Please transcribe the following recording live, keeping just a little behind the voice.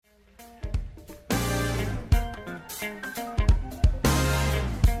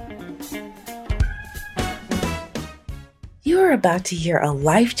are about to hear a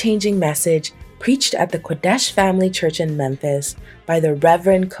life-changing message preached at the Kodesh Family Church in Memphis by the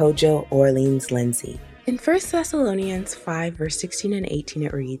Reverend Kojo Orleans Lindsay. In 1 Thessalonians 5, verse 16 and 18,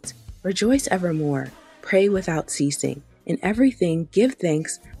 it reads, "Rejoice evermore, pray without ceasing. In everything give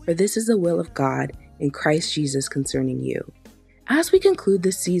thanks, for this is the will of God in Christ Jesus concerning you." As we conclude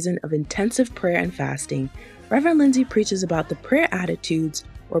this season of intensive prayer and fasting, Reverend Lindsay preaches about the prayer attitudes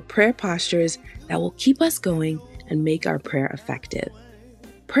or prayer postures that will keep us going and make our prayer effective.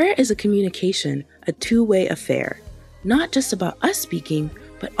 Prayer is a communication, a two-way affair, not just about us speaking,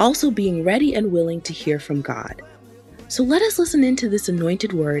 but also being ready and willing to hear from God. So let us listen into this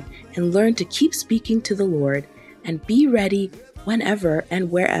anointed word and learn to keep speaking to the Lord and be ready whenever and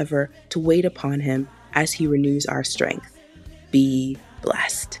wherever to wait upon Him as He renews our strength. Be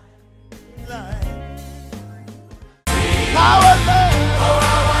blessed.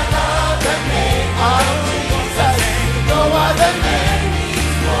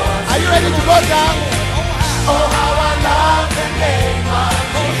 Are you ready to go down? Oh, how I love the name of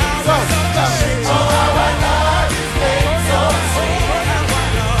Jesus. Oh, how I love His name so sweet.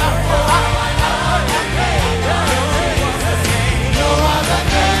 Oh, how I love the name of Jesus. No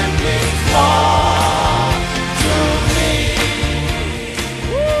other name means more to me.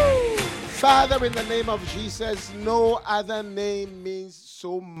 Father, in the name of Jesus, no other name means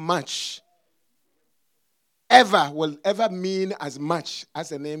so much. Will ever mean as much as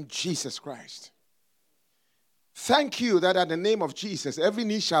the name Jesus Christ. Thank you that at the name of Jesus, every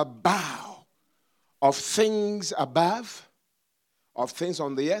knee shall bow, of things above, of things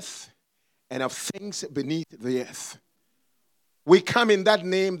on the earth, and of things beneath the earth. We come in that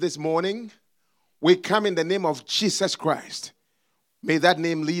name this morning. We come in the name of Jesus Christ. May that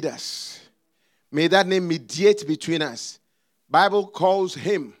name lead us. May that name mediate between us. Bible calls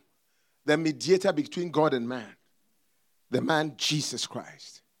Him the mediator between God and man, the man Jesus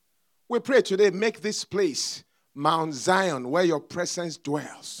Christ. We pray today, make this place Mount Zion, where your presence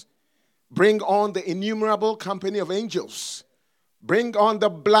dwells. Bring on the innumerable company of angels. Bring on the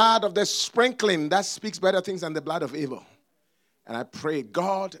blood of the sprinkling that speaks better things than the blood of Abel. And I pray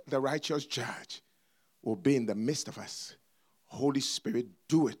God, the righteous judge, will be in the midst of us. Holy Spirit,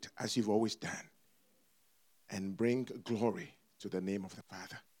 do it as you've always done. And bring glory to the name of the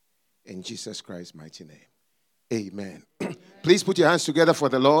Father. In Jesus Christ's mighty name. Amen. Please put your hands together for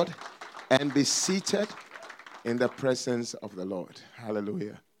the Lord and be seated in the presence of the Lord.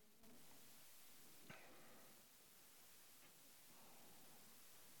 Hallelujah.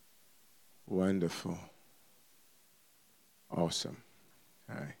 Wonderful. Awesome.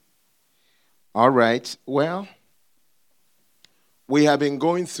 All right. Well, we have been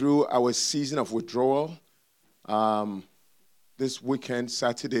going through our season of withdrawal. This weekend,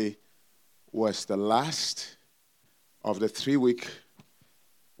 Saturday, was the last of the 3-week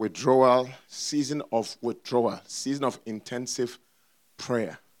season of intensive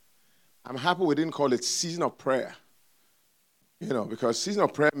prayer. I'm happy we didn't call it season of prayer, because season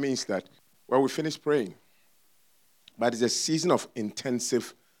of prayer means that, we finish praying. But it's a season of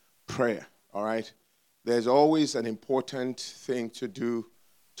intensive prayer, all right? There's always an important thing to do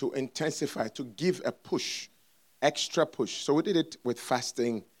to intensify, to give a push, extra push. So we did it with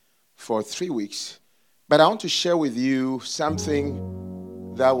fasting for 3 weeks. But I want to share with you something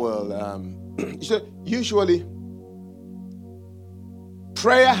that will, usually,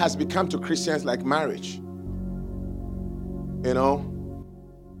 prayer has become to Christians like marriage.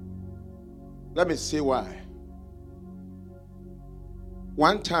 Let me see why.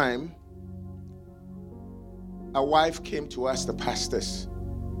 One time, a wife came to us, the pastors,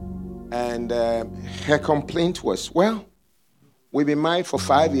 and her complaint was, we've been married for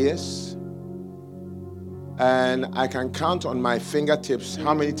 5 years, and I can count on my fingertips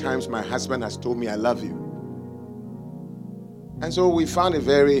how many times my husband has told me, "I love you." And so we found it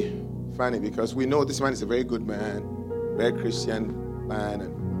very funny because we know this man is a very good man, very Christian man,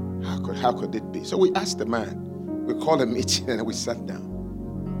 and how could it be? So we asked the man, we called a meeting and we sat down.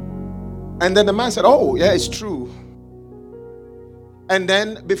 And then the man said, "Oh, yeah, it's true." And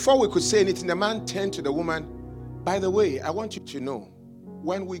then before we could say anything, the man turned to the woman, "By the way, I want you to know,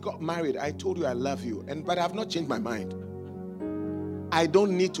 when we got married, I told you I love you, but I have not changed my mind. I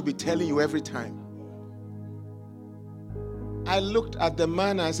don't need to be telling you every time." I looked at the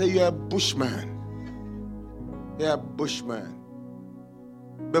man and I said, "You're a bushman. You're a bushman.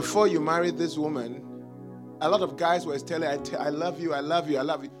 Before you married this woman, a lot of guys were telling her, I love you, I love you, I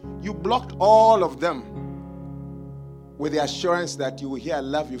love you. You blocked all of them with the assurance that you will hear I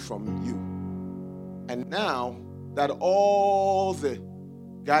love you from you. And now that all the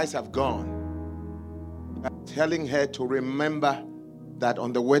guys have gone, telling her to remember that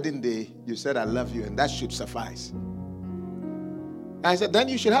on the wedding day, you said, I love you, and that should suffice. I said, then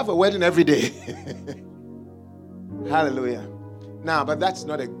you should have a wedding every day. Hallelujah. Now, but that's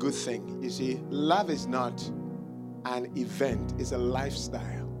not a good thing. You see, love is not an event, it's a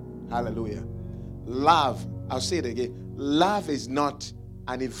lifestyle. Hallelujah. Love, I'll say it again. Love is not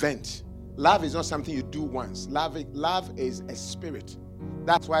an event. Love is not something you do once. Love is a spirit.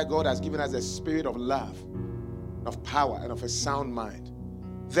 That's why God has given us a spirit of love, of power, and of a sound mind.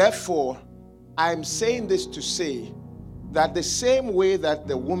 Therefore, I'm saying this to say that the same way that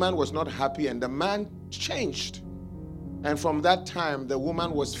the woman was not happy and the man changed, and from that time, the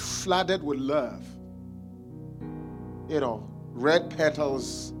woman was flooded with love. Red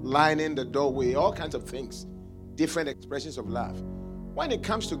petals lining the doorway, all kinds of things, different expressions of love. When it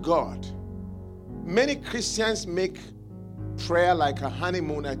comes to God, many Christians make prayer like a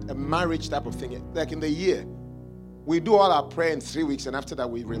honeymoon, a marriage type of thing. Like in the year, we do all our prayer in 3 weeks, and after that,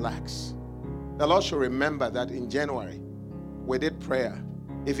 we relax. The Lord should remember that in January, we did prayer.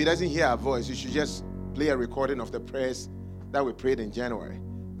 If He doesn't hear our voice, you should just play a recording of the prayers that we prayed in January.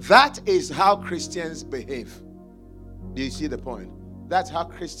 That is how Christians behave. Do you see the point? That's how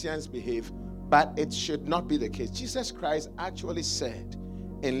Christians behave, but it should not be the case. Jesus Christ actually said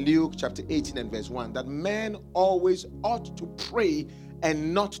in Luke chapter 18 and verse 1 that men always ought to pray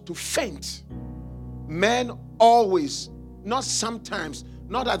and not to faint. Men always, not sometimes,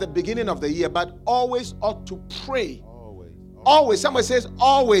 not at the beginning of the year, but always ought to pray. Always. Somebody says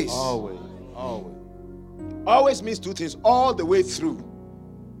always. Always means two things: all the way through,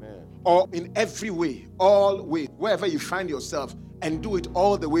 or in every way, all way, wherever you find yourself, and do it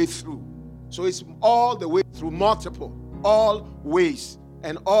all the way through. So it's all the way through, multiple, all ways,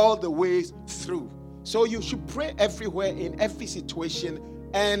 and all the ways through. So you should pray everywhere, in every situation,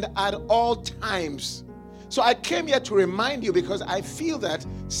 and at all times. So I came here to remind you, because I feel that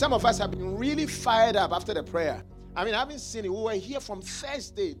some of us have been really fired up after the prayer. I mean, I haven't seen it. We were here from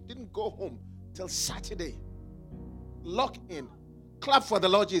Thursday, didn't go home till Saturday. Lock in. Clap for the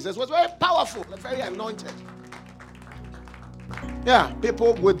Lord Jesus. It was very powerful, very anointed. Yeah,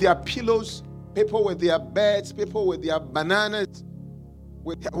 people with their pillows, people with their beds, people with their bananas,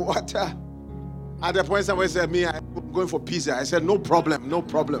 with their water. At the point, somebody said, me, I'm going for pizza. I said, no problem.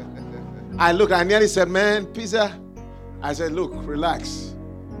 I looked, I nearly said, man, pizza. I said, look, relax.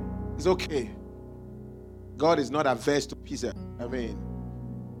 It's okay. God is not averse to pizza.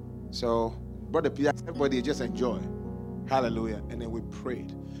 So, brother pizza, everybody just enjoy. Hallelujah. And then we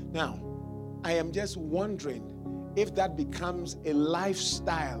prayed. Now, I am just wondering if that becomes a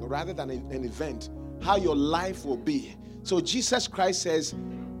lifestyle rather than an event, how your life will be. So Jesus Christ says,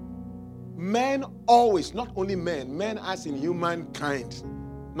 men always, not only men as in humankind,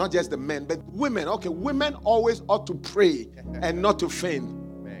 not just the men, but women. Okay, women always ought to pray and not to faint.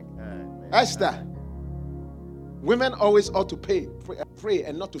 Esther, women always ought to pray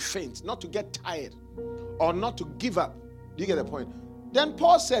and not to faint, not to get tired or not to give up. Do you get the point? Then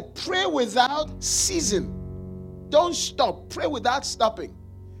Paul said, pray without ceasing. Don't stop. Pray without stopping.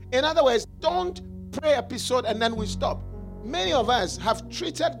 In other words, don't pray episode and then we stop. Many of us have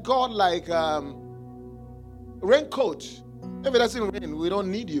treated God like raincoat. If it doesn't rain, we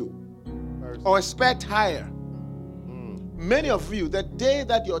don't need you. Or a spare tire. Many of you, the day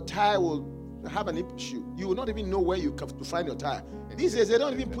that your tire will have an issue, you will not even know where you have to find your tire. These days, they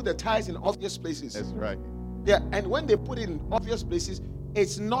don't even put the tires in obvious places. That's right. Yeah, and when they put it in obvious places,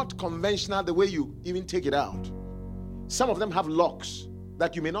 it's not conventional the way you even take it out. Some of them have locks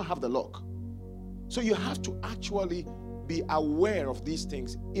that you may not have the lock. So you have to actually be aware of these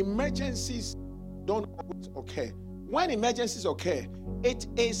things. Emergencies don't always occur. When emergencies occur, it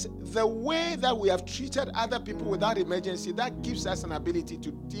is the way that we have treated other people without emergency that gives us an ability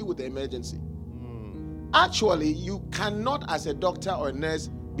to deal with the emergency. Actually, you cannot, as a doctor or a nurse,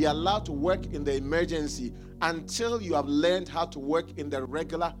 be allowed to work in the emergency until you have learned how to work in the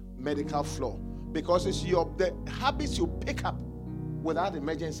regular medical floor. Because it's the habits you pick up without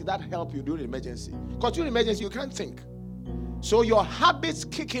emergency that help you during emergency. Because during emergency, you can't think. So your habits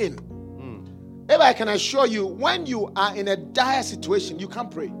kick in. If I can assure you, when you are in a dire situation, you can't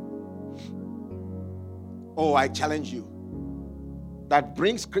pray. Oh, I challenge you. That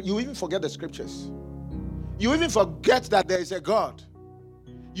brings, you even forget the scriptures. You even forget that there is a God.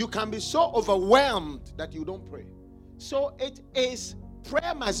 You can be so overwhelmed that you don't pray. So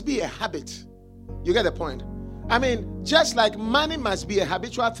prayer must be a habit. You get the point? I mean, just like money must be a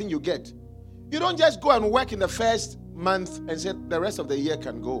habitual thing you get. You don't just go and work in the first month and say the rest of the year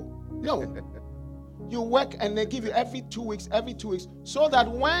can go. No. You work and they give you every 2 weeks, so that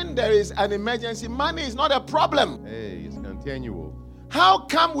when there is an emergency, money is not a problem. Hey, it's continual. How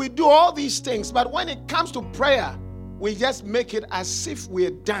come we do all these things, but when it comes to prayer, we just make it as if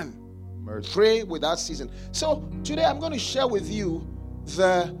we're done? Mercy. Pray without ceasing. So today I'm going to share with you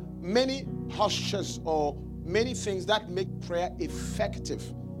the many postures or many things that make prayer effective.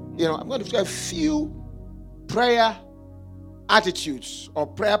 I'm going to share a few prayer attitudes or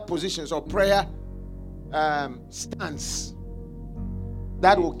prayer positions or prayer stance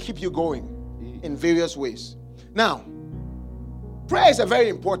that will keep you going in various ways. Now, prayer is a very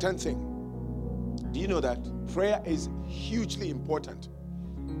important thing. Do you know that? Prayer is hugely important.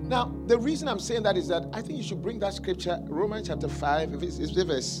 Now, the reason I'm saying that is that I think you should bring that scripture, Romans chapter 5, it's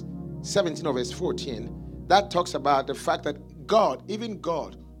verse 17 or verse 14, that talks about the fact that God, even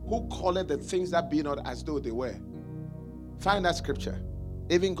God, who calleth the things that be not as though they were. Find that scripture.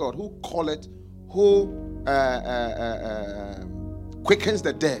 Even God, who calleth, who quickeneth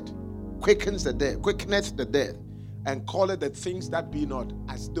the dead, and calleth the things that be not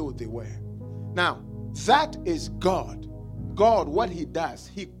as though they were. Now, that is God. God, what he does,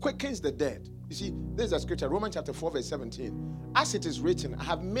 he quickens the dead. You see, this is a scripture, Romans chapter 4, verse 17. As it is written, I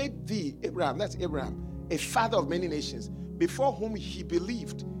have made thee, Abraham, that's Abraham, a father of many nations, before whom he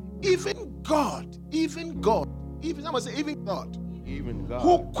believed. Even God, someone say, even God,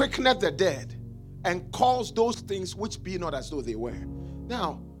 who quickeneth the dead and calls those things which be not as though they were.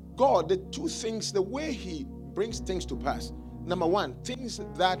 Now, God, the two things, the way he brings things to pass. Number one, things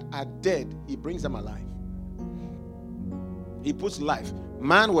that are dead, he brings them alive. He puts life.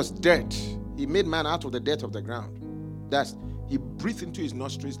 Man was dead. He made man out of the dirt of the ground. He breathed into his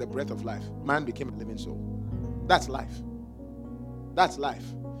nostrils the breath of life. Man became a living soul. That's life. That's life.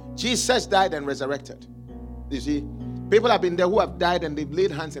 Jesus died and resurrected. You see, people have been there who have died and they've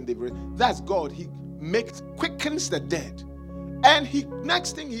laid hands and that's God. He quickens the dead. And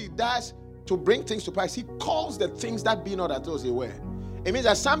next thing he does to bring things to pass, he calls the things that be not as though they were. It means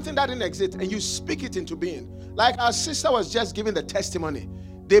that something that didn't exist and you speak it into being. Like our sister was just giving the testimony.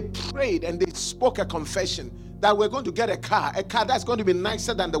 They prayed and they spoke a confession that we're going to get a car that's going to be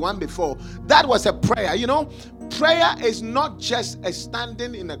nicer than the one before. That was a prayer. Prayer is not just a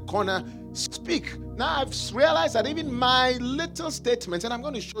standing in a corner, speak. Now I've realized that even my little statements, and I'm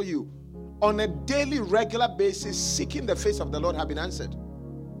going to show you, on a daily, regular basis, seeking the face of the Lord have been answered.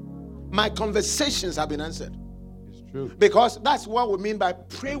 My conversations have been answered. It's true. Because that's what we mean by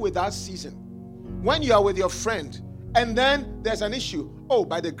pray without ceasing. When you are with your friend and then there's an issue,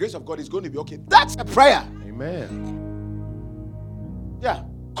 by the grace of God, it's going to be okay. That's a prayer. Amen. Yeah.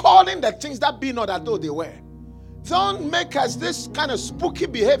 Calling the things that be not as though they were. Don't make us this kind of spooky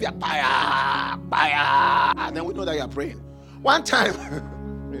behavior. And then we know that you are praying. One time,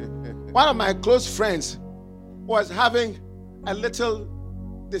 one of my close friends was having a little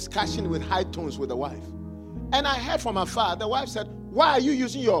discussion with high tones with the wife. And I heard from afar, the wife said, why are you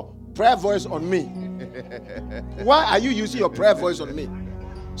using your prayer voice on me? Why are you using your prayer voice on me?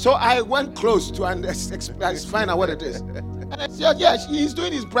 So I went close to find out what it is. And I said, yeah, he's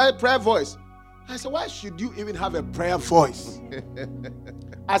doing his prayer voice. I said, why should you even have a prayer voice?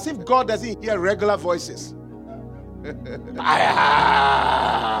 As if God doesn't hear regular voices. Baya.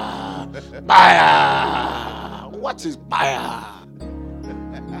 What is baya?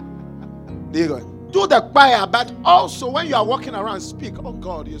 There you go. Do the baya, but also when you are walking around, speak. Oh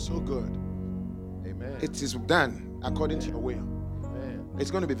God, you're so good. Amen. It is done according to your will. Amen. It's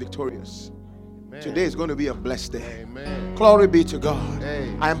going to be victorious. Amen. Today is going to be a blessed day. Amen. Glory be to God.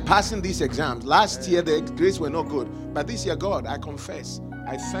 Amen. I am passing these exams. Last year the grades were not good, but this year, God, I confess,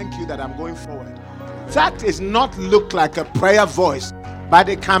 I thank you that I'm going forward. That does not look like a prayer voice, but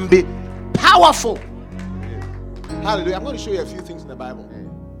it can be powerful. Hallelujah. I'm going to show you a few things in the Bible.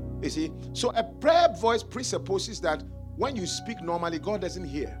 You see, so a prayer voice presupposes that when you speak normally, God doesn't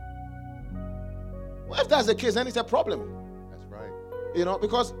hear. Well, if that's the case, then it's a problem. That's right.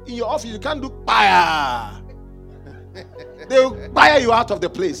 Because in your office, you can't do fire. They will fire you out of the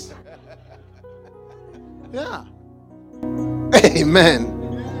place. Yeah. Amen.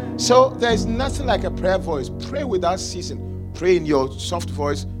 So there's nothing like a prayer voice. Pray without ceasing. Pray in your soft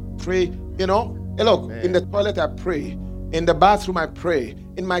voice. Pray, Hey, look, in the toilet I pray. In the bathroom I pray.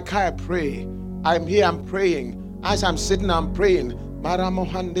 In my car I pray. I'm here, I'm praying. As I'm sitting, I'm praying. The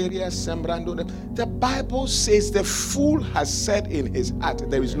Bible says the fool has said in his heart,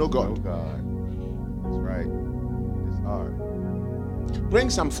 there is no God. No God. That's right. It's hard. Bring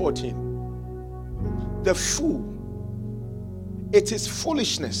Psalm 14. The fool, it is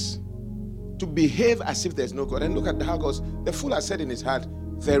foolishness to behave as if there's no God. And look at how God, the fool has said in his heart,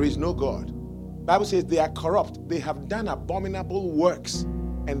 there is no God. Bible says they are corrupt. They have done abominable works,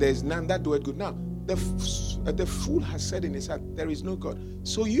 and there is none that do it good. Now, the fool has said in his heart, there is no God.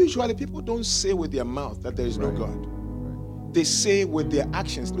 So usually people don't say with their mouth that there is no God. They say with their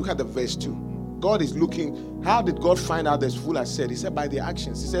actions. Look at the verse 2. God is looking. How did God find out this fool has said? He said by the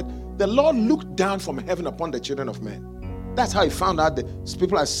actions. He said, the Lord looked down from heaven upon the children of men. That's how he found out that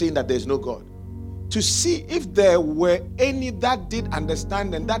people are saying that there is no God. To see if there were any that did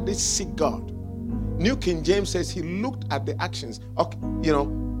understand and that did seek God. New King James says he looked at the actions. Okay,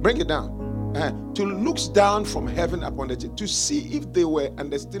 bring it down. To looks down from heaven upon the church, to see if they were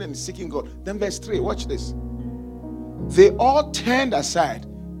understanding and seeking God. Then verse 3, watch this. They all turned aside.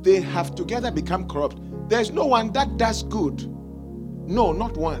 They have together become corrupt. There's no one that does good. No,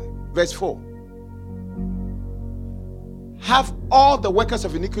 not one. Verse 4. Have all the workers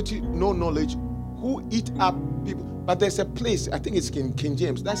of iniquity no knowledge, who eat up people. But there's a place, I think it's King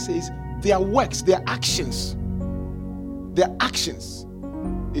James, that says their works, their actions. Their actions.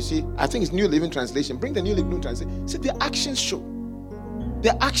 You see, I think it's New Living Translation. Bring the New Living Translation. See, their actions show.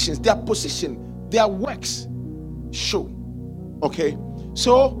 Their actions, their position, their works show. Okay?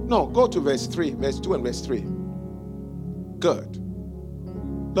 So, no, go to verse 3, verse 2 and verse 3. Good.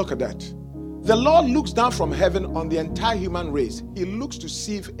 Look at that. The Lord looks down from heaven on the entire human race. He looks to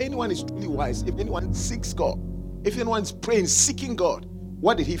see if anyone is truly wise, if anyone seeks God, if anyone is praying, seeking God.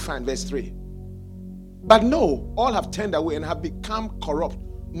 What did he find? Verse 3. But no, all have turned away and have become corrupt.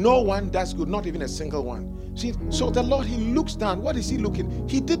 No one does good, not even a single one. See, so the Lord, he looks down. What is he looking?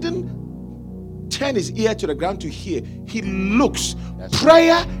 He didn't turn his ear to the ground to hear. He looks.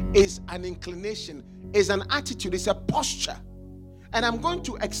 Prayer is an inclination, is an attitude, it's a posture. And I'm going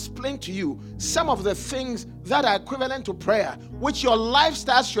to explain to you some of the things that are equivalent to prayer, which your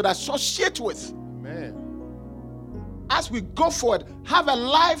lifestyle should associate with. Amen. As we go forward, have a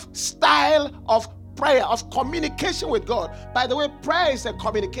lifestyle of prayer, of communication with God. By the way, prayer is a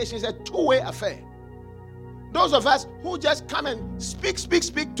communication, it's a two-way affair. Those of us who just come and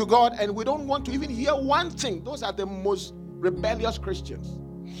speak to God and we don't want to even hear one thing, those are the most rebellious Christians.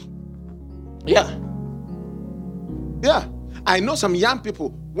 Yeah. I know some young people,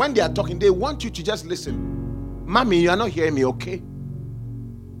 when they are talking, they want you to just listen. Mommy, you are not hearing me, okay?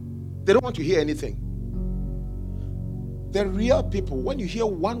 They don't want to hear anything. The real people, when you hear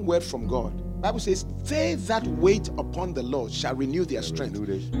one word from God, the Bible says, they that wait upon the Lord shall renew their strength.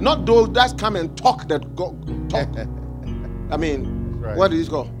 Not those that come and talk that go talk. I mean, right. What is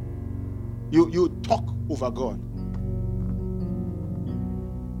God? You talk over God.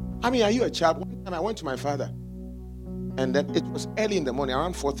 I mean, are you a child? One time I went to my father, and then it was early in the morning,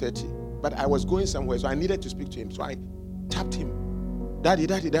 around 4:30. But I was going somewhere, so I needed to speak to him. So I tapped him. Daddy.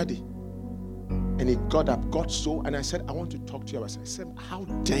 And he got up, and I said, I want to talk to you. I said, how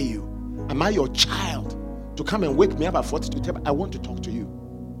dare you? Am I your child to come and wake me up at 40 to tell me I want to talk to you?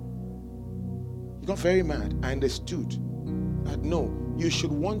 He got very mad. I understood that no, you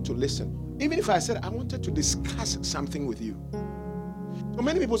should want to listen. Even if I said I wanted to discuss something with you. So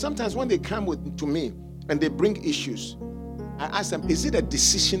many people, sometimes when they come to me and they bring issues, I ask them, is it a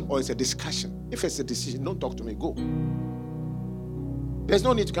decision or is it a discussion? If it's a decision, don't talk to me, go. There's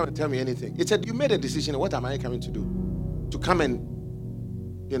no need to come and tell me anything. It said, you made a decision, what am I coming to do? To come and,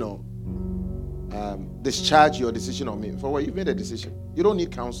 discharge your decision on me. For what? You made a decision. You don't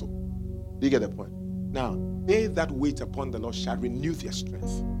need counsel. Do you get the point? Now, they that wait upon the Lord shall renew their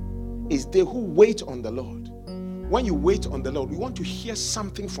strength. It's they who wait on the Lord. When you wait on the Lord, you want to hear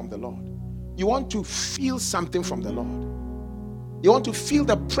something from the Lord. You want to feel something from the Lord. You want to feel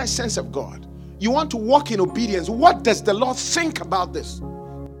the presence of God. You want to walk in obedience. What does the Lord think about this?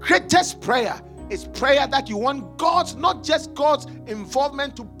 Greatest prayer is prayer that you want God's, not just God's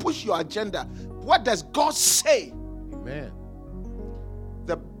involvement to push your agenda. What does God say? Amen.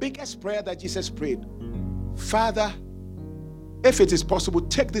 The biggest prayer that Jesus prayed, Father, if it is possible,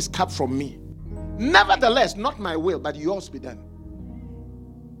 take this cup from me. Nevertheless, not my will, but yours be done.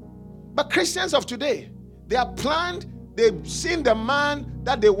 But Christians of today, they are planned. They've seen the man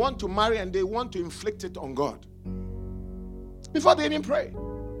that they want to marry and they want to inflict it on God before they even pray.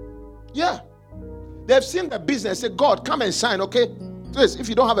 Yeah. They've seen the business. Say, God, come and sign, okay? Please, if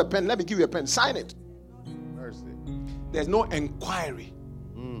you don't have a pen, let me give you a pen. Sign it. Mercy. There's no inquiry.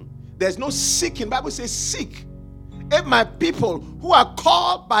 There's no seeking. The Bible says, seek. If my people who are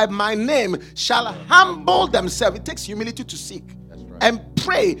called by my name shall humble themselves. It takes humility to seek. And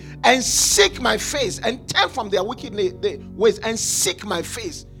pray and seek my face and turn from their wicked ways and seek my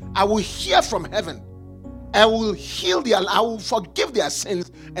face. I will hear from heaven. I will I will forgive their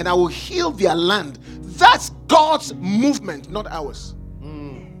sins and I will heal their land. That's God's movement, not ours.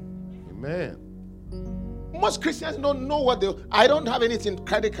 Amen. Most Christians don't know what they. I don't have anything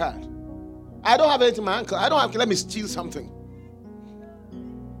credit card. I don't have anything in my uncle. I don't have. Let me steal something.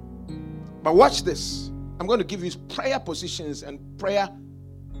 But watch this. I'm going to give you prayer positions and prayer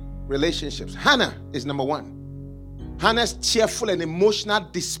relationships. Hannah is number one. Hannah's cheerful and emotional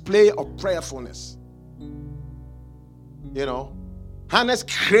display of prayerfulness. You know, Hannah's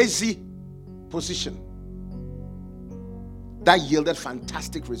crazy position that yielded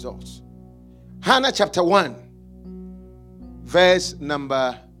fantastic results. Hannah chapter 1, verse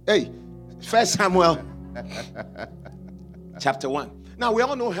number 8. 1 Samuel chapter 1. Now we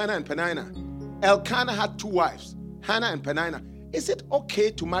all know Hannah and Peninnah. Elkanah had 2 wives, Hannah and Peninnah. Is it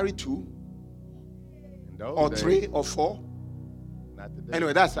okay to marry 2? Or days. 3 or 4? Not today.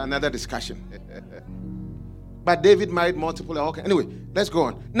 Anyway, that's another discussion. But David married multiple. Okay. Anyway, let's go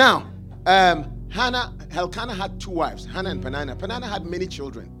on. Now, Elkanah had 2 wives, Hannah and Peninnah. Peninnah had many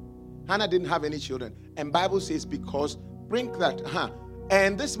children. Hannah didn't have any children. And Bible says because, bring that,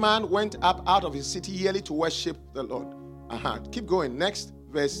 and this man went up out of his city yearly to worship the Lord. Keep going. Next,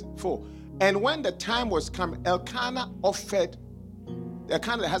 verse 4. And when the time was come, Elkanah,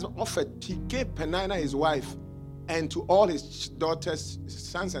 the husband offered, he gave Peninnah his wife and to all his daughters,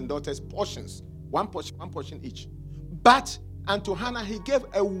 sons and daughters, portions. One portion each. But unto Hannah he gave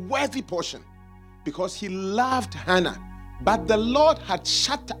a worthy portion because he loved Hannah. But the Lord had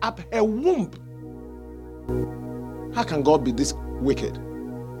shut up her womb. How can God be this wicked?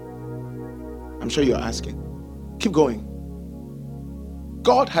 I'm sure you're asking. Keep going.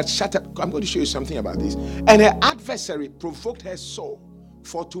 God had shut up. I'm going to show you something about this. And her adversary provoked her sore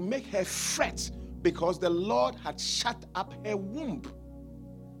for to make her fret because the Lord had shut up her womb.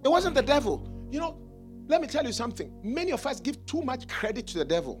 It wasn't the devil. You know, let me tell you something. Many of us give too much credit to the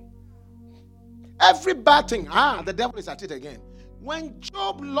devil. Every bad thing, the devil is at it again. When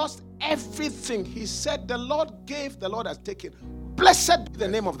Job lost everything, he said, the Lord gave, the Lord has taken. Blessed be the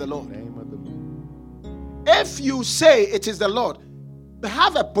name of the Lord. If you say it is the Lord,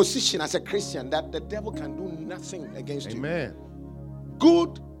 have a position as a Christian that the devil can do nothing against you. Amen.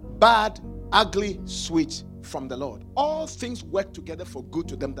 Good, bad, ugly, sweet from the Lord. All things work together for good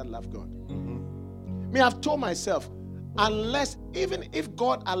to them that love God. Me, I've told myself, unless, even if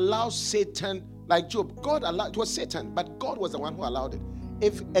God allows Satan, like Job, God allowed, it was Satan, but God was the one who allowed it.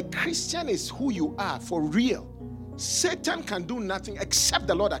 If a Christian is who you are for real, Satan can do nothing except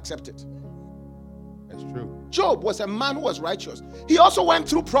the Lord accept it. That's true. Job was a man who was righteous. He also went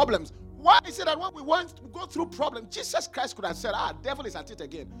through problems. Why is it that when we go through problems, Jesus Christ could have said, devil is at it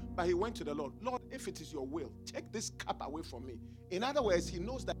again. But he went to the Lord. Lord, if it is your will, take this cup away from me. In other words, he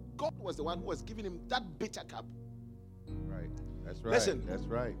knows that God was the one who was giving him that bitter cup. Right. That's right. Listen, that's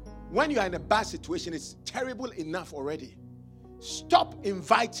right. When you are in a bad situation, it's terrible enough already. Stop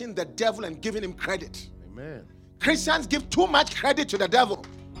inviting the devil and giving him credit. Amen. Christians give too much credit to the devil.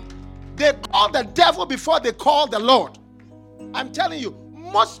 They call the devil before they call the Lord. I'm telling you,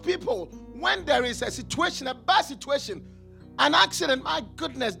 most people, when there is a situation, a bad situation, an accident, my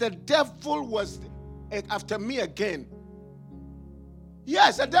goodness, the devil was after me again.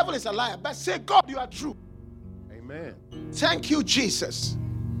 Yes, the devil is a liar, but say, God, you are true. Amen. Thank you, Jesus.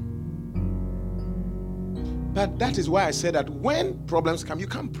 But that is why I said that when problems come, you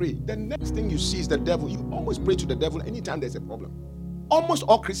can't pray. The next thing you see is the devil. You always pray to the devil anytime there's a problem. Almost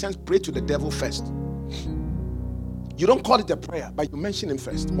all Christians pray to the devil first. You don't call it a prayer, but you mention him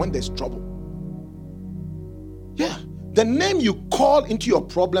first when there's trouble. Yeah. The name you call into your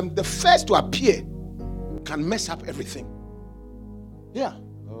problem, the first to appear, can mess up everything. Yeah.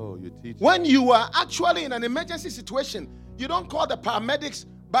 Oh, you teach. When you are actually in an emergency situation, you don't call the paramedics,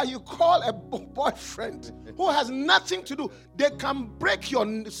 but you call a boyfriend who has nothing to do. They can break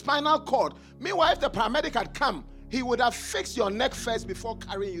your spinal cord. Meanwhile, if the paramedic had come, he would have fixed your neck first before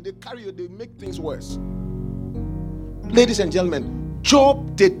carrying you. They carry you, they make things worse. Ladies and gentlemen,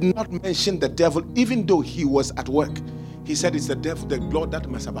 Job did not mention the devil even though he was at work. He said it's the devil, the Lord that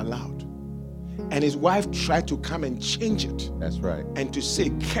must have allowed. And his wife tried to come and change it. That's right. And to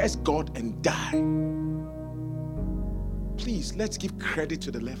say, curse God and die. Please, let's give credit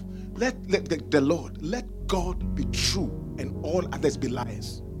to the left. Let the Lord, let God be true and all others be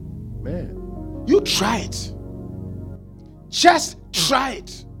liars. Man. You try it. Just try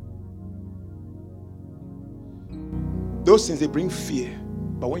it. Those things, they bring fear.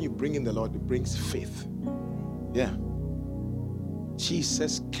 But when you bring in the Lord, it brings faith. Yeah.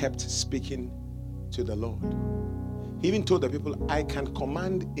 Jesus kept speaking to the Lord. He even told the people, I can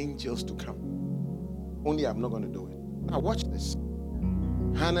command angels to come. Only I'm not going to do it. Now watch this.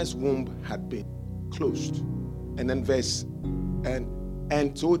 Hannah's womb had been closed. And then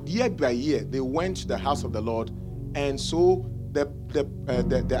And so year by year, they went to the house of the Lord. And so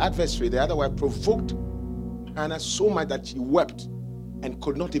the adversary, the other wife, provoked Hannah so much that she wept and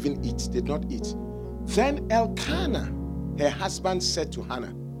could not even eat, did not eat. Then Elkanah, her husband, said to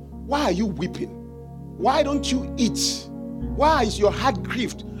Hannah, why are you weeping? Why don't you eat? Why is your heart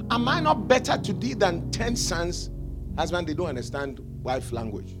grieved? Am I not better to thee than 10 sons? Husband, they don't understand wife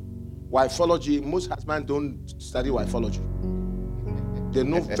language. Wifology, most husbands don't study wifology. They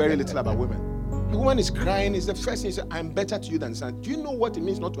know very little about women. The woman is crying, is the first thing you say, I'm better to you than son. Do you know what it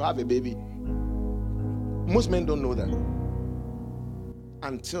means not to have a baby? Most men don't know that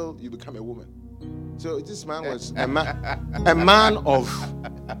until you become a woman. So this man was a man of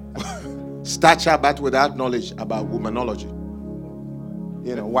stature, but without knowledge about womanology.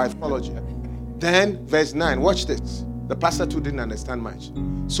 Wifology. Then verse 9, watch this. The pastor too didn't understand much.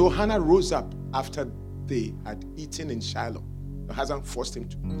 So Hannah rose up after they had eaten in Shiloh. The husband forced her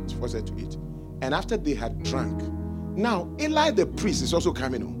to eat. And after they had drunk, now Eli the priest is also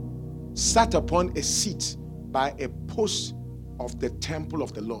coming on, sat upon a seat by a post of the temple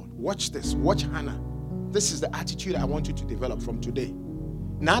of the Lord. Watch this. Watch Hannah. This is the attitude I want you to develop from today.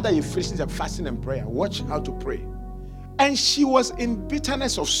 Now that you've finished the fasting and prayer, watch how to pray. And she was in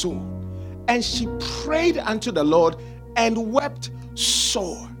bitterness of soul, and she prayed unto the Lord and wept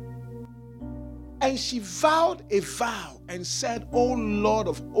sore. And she vowed a vow and said, O Lord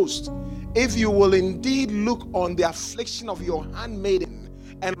of hosts, if you will indeed look on the affliction of your handmaiden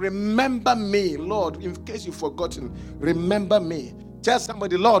and remember me, Lord, in case you've forgotten, remember me. Tell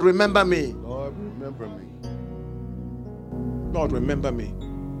somebody, Lord, remember me. Lord, remember me. Lord, remember me.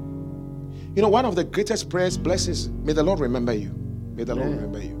 One of the greatest prayers, blessings, may the Lord remember you. May the Lord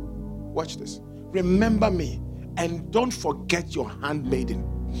remember you. Watch this. Remember me and don't forget your handmaiden.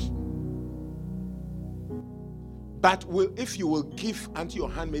 But if you will give unto your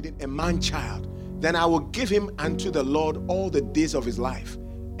handmaiden a man child, then I will give him unto the Lord all the days of his life,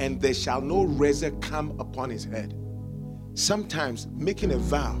 and there shall no razor come upon his head. Sometimes making a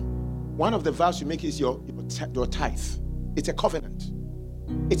vow, one of the vows you make is your tithe. It's a covenant.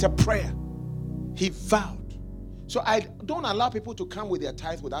 It's a prayer. He vowed. So I don't allow people to come with their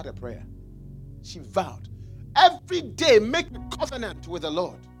tithe without a prayer. She vowed. Every day make a covenant with the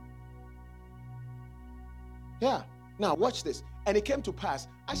Lord. Yeah. Now watch this. And it came to pass,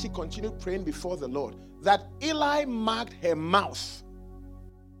 as she continued praying before the Lord, that Eli marked her mouth.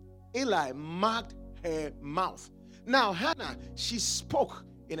 Eli marked her mouth. Now Hannah, she spoke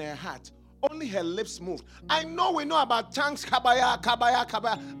in her heart. Only her lips moved. I know we know about tongues, kabaya, kabaya,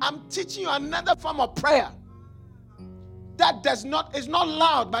 kabaya. I'm teaching you another form of prayer. That is not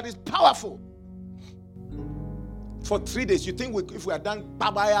loud, but it's powerful. For 3 days, you think if we had done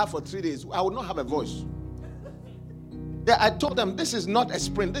kabaya for 3 days, I would not have a voice. I told them, this is not a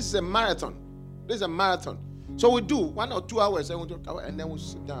sprint, this is a marathon. This is a marathon. So we do 1 or 2 hours, and then we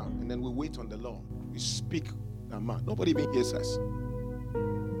sit down, and then we wait on the Lord. We speak our mouth. Nobody even hears us.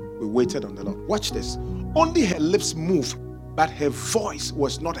 We waited on the Lord. Watch this. Only her lips moved, but her voice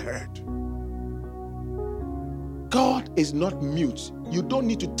was not heard. God is not mute. You don't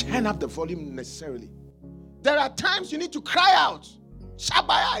need to turn up the volume necessarily. There are times you need to cry out.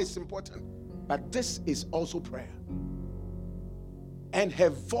 Shabaya is important. But this is also prayer. And her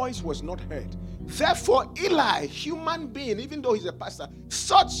voice was not heard. Therefore, Eli, human being, even though he's a pastor,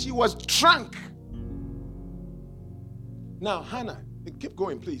 thought she was drunk. Now, Hannah, keep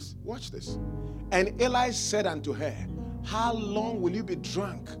going, please. Watch this. And Eli said unto her, how long will you be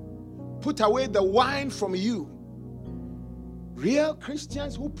drunk? Put away the wine from you. Real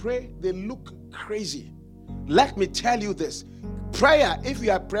Christians who pray, they look crazy. Let me tell you this. Prayer, if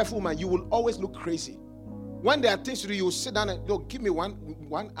you are a prayerful man, you will always look crazy. When there are things to do, you will sit down and go, give me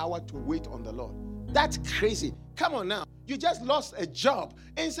one hour to wait on the Lord. That's crazy. Come on now. You just lost a job.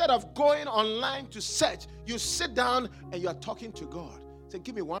 Instead of going online to search, you sit down and you are talking to God. Say,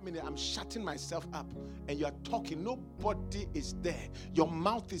 give me 1 minute. I'm shutting myself up. And you are talking. Nobody is there. Your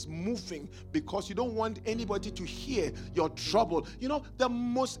mouth is moving because you don't want anybody to hear your trouble. The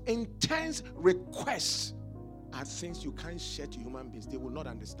most intense requests are things you can't share to human beings. They will not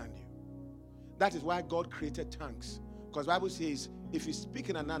understand you. That is why God created tongues. Because the Bible says, if you speak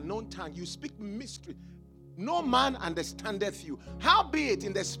in an unknown tongue, you speak mystery. No man understandeth you. Howbeit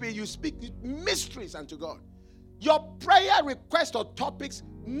in the spirit you speak mysteries unto God. Your prayer requests or topics,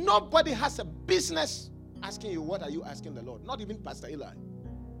 nobody has a business asking you, what are you asking the Lord? Not even Pastor Eli.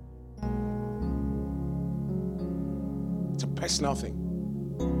 It's a personal thing.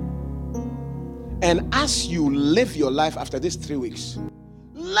 And as you live your life after these 3 weeks,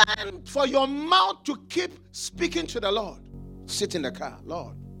 learn for your mouth to keep speaking to the Lord. Sit in the car.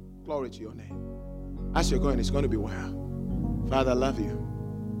 Lord, glory to your name. As you're going, it's going to be well. Father, I love you.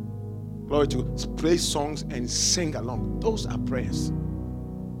 Glory to God. Play songs and sing along. Those are prayers.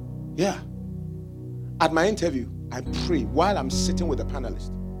 Yeah. At my interview, I pray while I'm sitting with the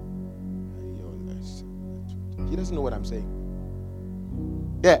panelist. He doesn't know what I'm saying.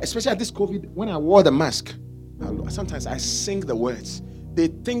 Yeah, especially at this COVID, when I wore the mask, sometimes I sing the words. They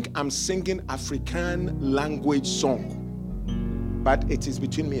think I'm singing African language song. But it is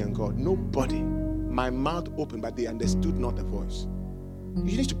between me and God. Nobody. My mouth open, but they understood not the voice.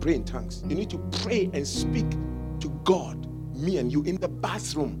 You need to pray in tongues. You need to pray and speak to God, me and you, in the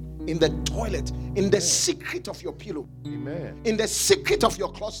bathroom, in the toilet, in the secret of your pillow. Amen. In the secret of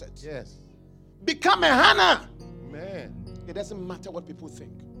your closet. Yes. Become a Hannah. Amen. It doesn't matter what people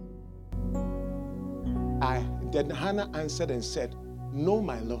think. Then Hannah answered and said, "No,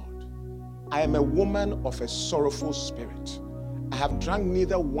 my Lord, I am a woman of a sorrowful spirit. I have drunk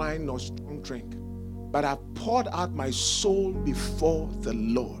neither wine nor strong drink, but I have poured out my soul before the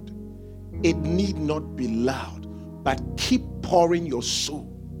Lord. It need not be loud, but keep pouring your soul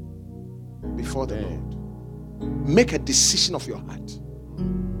before the Lord." Make a decision of your heart.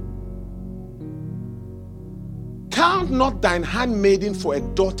 Count not thine handmaiden for a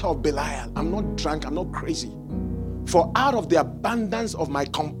daughter of Belial. I'm not drunk, I'm not crazy. For out of the abundance of my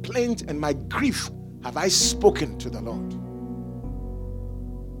complaint and my grief have I spoken to the Lord.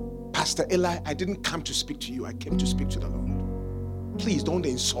 Pastor Eli, I didn't come to speak to you. I came to speak to the Lord. Please don't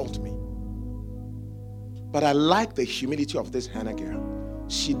insult me. But I like the humility of this Hannah girl.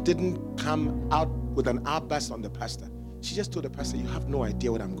 She didn't come out with an outburst on the pastor. She just told the pastor, "You have no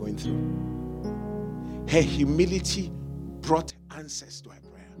idea what I'm going through." Her humility brought answers to her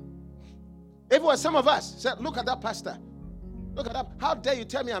prayer. If it was some of us, said, "Look at that pastor. Look at that. How dare you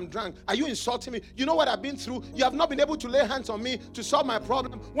tell me I'm drunk? Are you insulting me? You know what I've been through? You have not been able to lay hands on me to solve my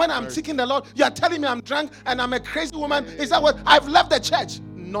problem. When I'm seeking the Lord, you are telling me I'm drunk and I'm a crazy woman. Is that what? I've left the church."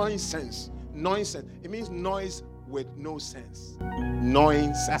 Nonsense. Nonsense. It means noise with no sense.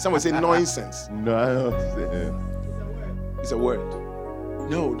 Nonsense. Someone say nonsense. No. It's a word.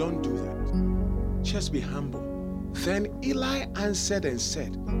 No, don't do that. Just be humble. Then Eli answered and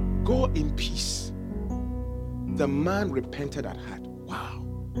said, "Go in peace." The man repented at heart. Wow.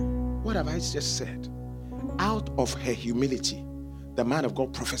 What have I just said? Out of her humility, the man of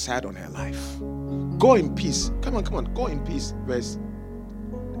God prophesied on her life. Go in peace. Come on. Go in peace. Verse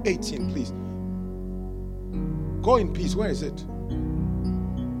 18, please. Go in peace. Where is it?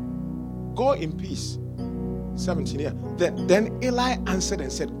 Go in peace. 17 here. Then Eli answered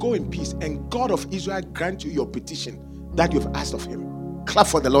and said, "Go in peace, and God of Israel grant you your petition that you've asked of him." Clap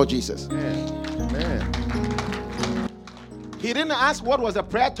for the Lord Jesus. Amen. He didn't ask what was the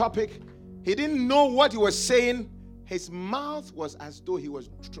prayer topic. He didn't know what he was saying. His mouth was as though he was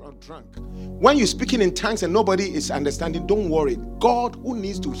drunk. When you're speaking in tongues and nobody is understanding, don't worry. God, who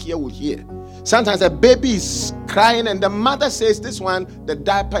needs to hear, will hear. Sometimes a baby is crying and the mother says, "This one, the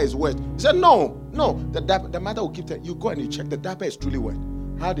diaper is wet." He said, No, the mother will keep telling you, "Go and you check, the diaper is truly wet."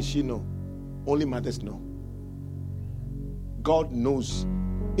 How does she know? Only mothers know. God knows.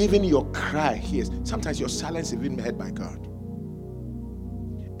 Even your cry hears. Sometimes your silence is even heard by God.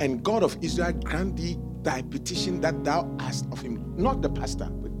 And God of Israel grant thee thy petition that thou asked of him. Not the pastor,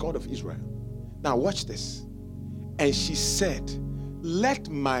 but God of Israel. Now watch this. And she said, "Let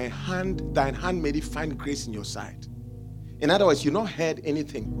thine handmaiden find grace in your sight." In other words, you not heard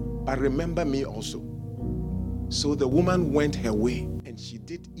anything, but remember me also. So the woman went her way, and she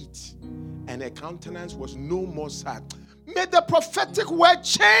did eat, and her countenance was no more sad. May the prophetic word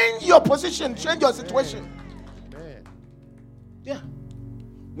change your position, change your situation. Amen. Yeah.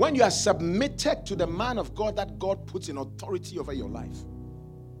 When you are submitted to the man of God that God puts in authority over your life,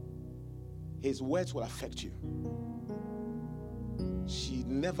 his words will affect you. She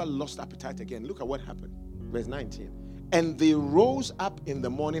never lost appetite again. Look at what happened. Verse 19. And they rose up in the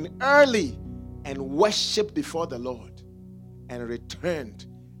morning early and worshipped before the Lord, and returned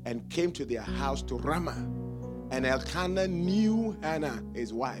and came to their house to Ramah. And Elkanah knew Hannah,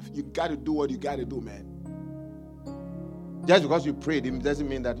 his wife. You got to do what you got to do, man. Just because you prayed, it doesn't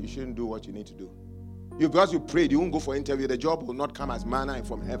mean that you shouldn't do what you need to do. Because you prayed, you won't go for interview. The job will not come as manna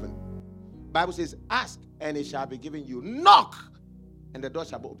from heaven. Bible says, "Ask and it shall be given you. Knock and the door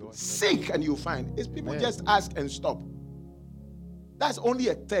shall be opened. Seek and you'll find." It's people just ask and stop. That's only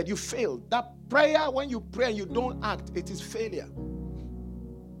a third. You failed. That prayer, when you pray and you don't act, it is failure.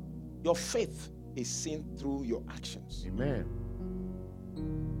 Your faith is seen through your actions. Amen.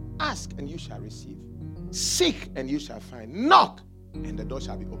 Ask and you shall receive. Seek and you shall find. Knock and the door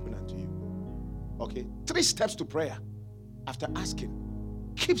shall be opened unto you. Okay? 3 steps to prayer. After asking,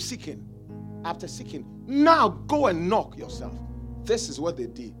 keep seeking. After seeking, now go and knock yourself. This is what they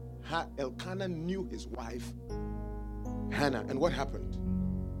did. Elkanah knew his wife, Hannah, and what happened?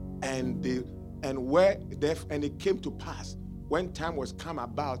 And it came to pass when time was come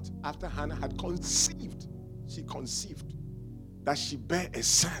about after Hannah had conceived, that she bare a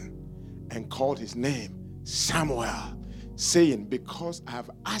son and called his name Samuel, saying, because I have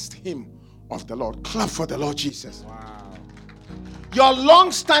asked him of the Lord. Clap for the Lord Jesus. Wow. Your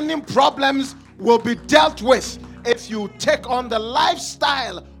long-standing problems will be dealt with if you take on the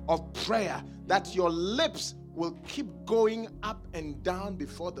lifestyle of prayer, that your lips will keep going up and down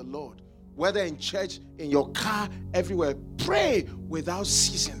before the Lord, whether in church, in your car, everywhere. Pray without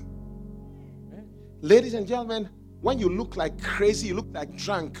ceasing. Ladies and gentlemen, when you look like crazy, you look like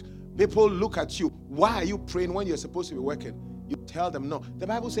drunk, people look at you. Why are you praying when you're supposed to be working? You tell them no. The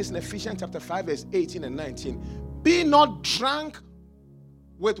Bible says in Ephesians chapter 5 verse 18 and 19, be not drunk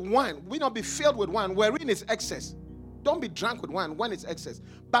with wine. Be not be filled with wine wherein is excess. Don't be drunk with wine when it's excess,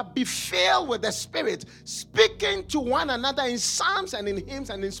 but be filled with the Spirit, speaking to one another in psalms and in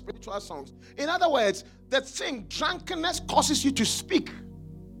hymns and in spiritual songs. In other words, the thing, drunkenness causes you to speak.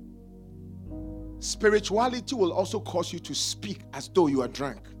 Spirituality will also cause you to speak as though you are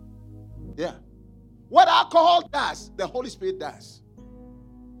drunk. Yeah. What alcohol does, the Holy Spirit does.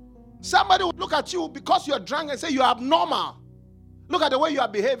 Somebody will look at you because you're drunk and say you're abnormal. Look at the way you are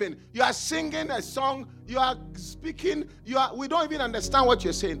behaving. You are singing a song. You are speaking. We don't even understand what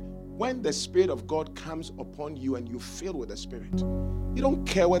you're saying. When the Spirit of God comes upon you and you fill with the Spirit, you don't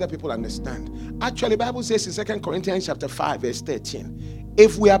care whether people understand. Actually, the Bible says in 2 Corinthians chapter 5, verse 13,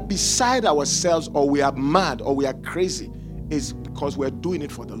 if we are beside ourselves or we are mad or we are crazy, it's because we're doing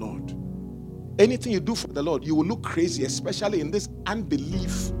it for the Lord. Anything you do for the Lord, you will look crazy, especially in this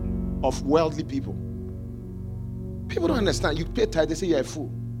unbelief of worldly people. People don't understand. You pay tithe, they say you're a fool.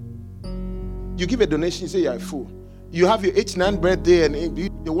 You give a donation, you say you're a fool. You have your 89th birthday and you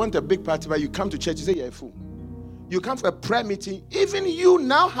want a big party, but you come to church, you say you're a fool. You come for a prayer meeting. Even you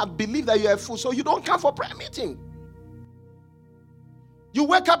now have believed that you're a fool, so you don't come for prayer meeting. You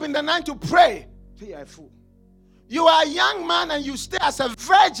wake up in the night to pray, say you're a fool. You are a young man and you stay as a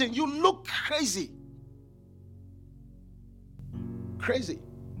virgin, you look crazy. Crazy.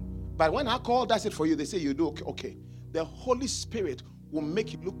 But when alcohol does it for you, they say you do okay. The Holy Spirit will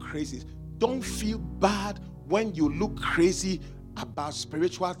make you look crazy. Don't feel bad when you look crazy about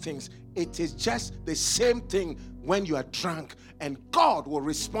spiritual things. It is just the same thing when you are drunk, and God will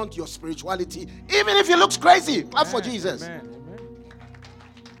respond to your spirituality even if it looks crazy. Clap for Jesus. Amen.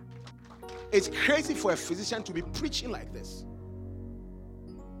 It's crazy for a physician to be preaching like this.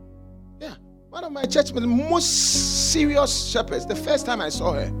 Yeah. One of my churchmen, the most serious shepherds, the first time I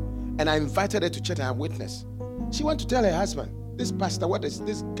saw her, and I invited her to church and I witnessed. She went to tell her husband, this pastor,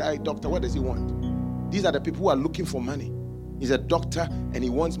 this guy, doctor, what does he want? These are the people who are looking for money. He's a doctor and he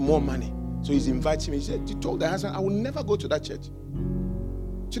wants more money. So he's inviting me. He told her husband, I will never go to that church.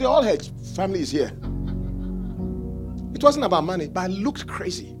 Today all her family is here. It wasn't about money, but I looked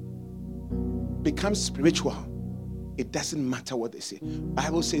crazy. Become spiritual. It doesn't matter what they say.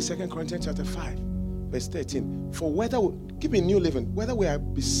 Bible says 2 Corinthians chapter 5, verse 13. For whether, give me New Living, whether we are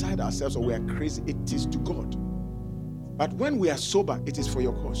beside ourselves or we are crazy, it is to God. But when we are sober, it is for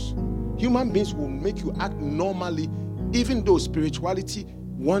your cause. Human beings will make you act normally, even though spirituality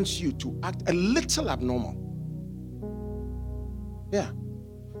wants you to act a little abnormal. Yeah.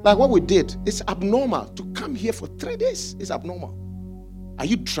 Like what we did, it's abnormal. To come here for 3 days is abnormal. Are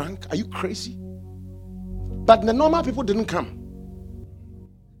you drunk? Are you crazy? But the normal people didn't come.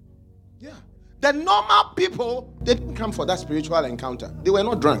 Yeah. The normal people, they didn't come for that spiritual encounter. They were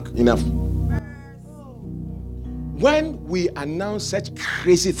not drunk enough. When we announce such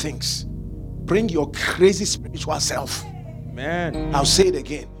crazy things, bring your crazy spiritual self. Amen. I'll say it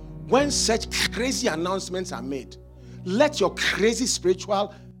again. When such crazy announcements are made, let your crazy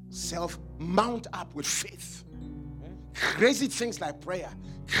spiritual self mount up with faith. Crazy things like prayer,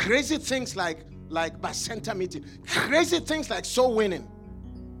 crazy things like Bacenta meeting, crazy things like soul winning,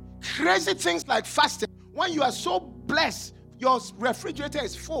 crazy things like fasting. When you are so blessed, your refrigerator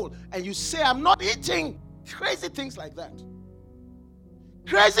is full and you say, I'm not eating. Crazy things like that.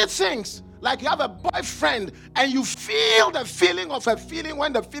 Crazy things like you have a boyfriend and you feel the feeling of a feeling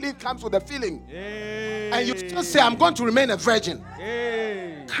when the feeling comes with a feeling. Hey. And you still say, I'm going to remain a virgin.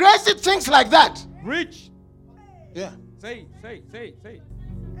 Hey. Crazy things like that. Rich. Yeah. Say.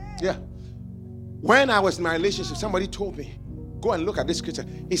 Yeah. When I was in my relationship, somebody told me, go and look at this scripture.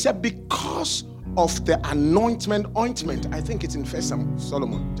 He said, because of the ointment, I think it's in 1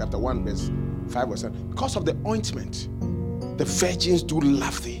 Solomon chapter 1 verse 5 or 7. Because of the ointment, The virgins do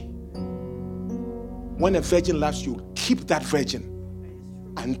love thee. When a virgin loves you, keep that virgin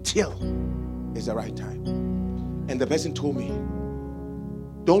until it's the right time. And the person told me,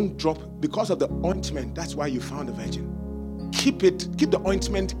 don't drop, because of the ointment, that's why you found a virgin. Keep the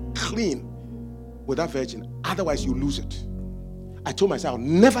ointment clean with that virgin, otherwise you lose it. I told myself, I'll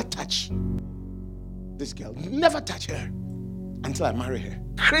never touch this girl, never touch her until I marry her.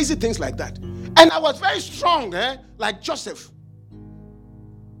 Crazy things like that. And I was very strong, like Joseph.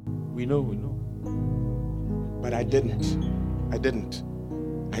 We know. But I didn't.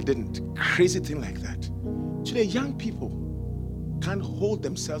 Crazy thing like that. Today, young people can't hold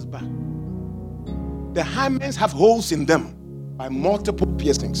themselves back. The hymens have holes in them by multiple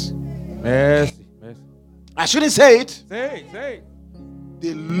piercings. Mercy. I shouldn't say it. Say it.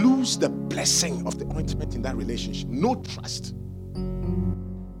 They lose the blessing of the ointment in that relationship. No trust.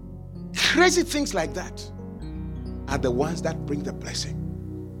 Crazy things like that are the ones that bring the blessing.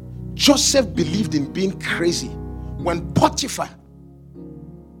 Joseph believed in being crazy. When Potiphar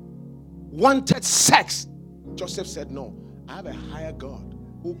wanted sex, Joseph said, no, I have a higher God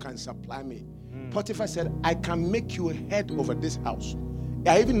who can supply me. Potiphar said, I can make you head over this house.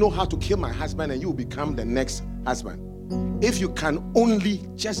 I even know how to kill my husband and you will become the next husband. If you can only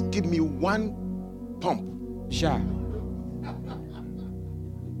just give me one pump. Sure.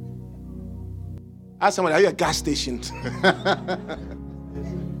 Ask someone, are you a gas station?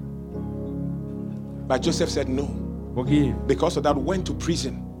 But Joseph said no. Forgive. Because of that, went to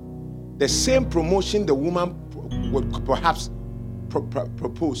prison. The same promotion the woman would perhaps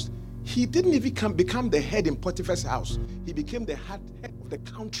proposed. He didn't even become the head in Potiphar's house. He became the head of the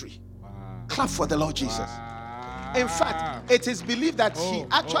country. Wow. Clap for the Lord Jesus. Wow. In fact, it is believed that he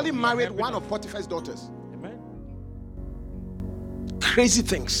actually married one of Potiphar's daughters. Amen. Crazy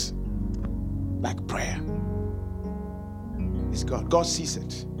things like prayer. It's God. God sees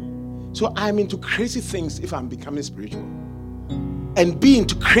it. So I'm into crazy things if I'm becoming spiritual. And be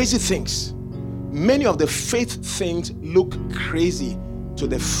into crazy things. Many of the faith things look crazy to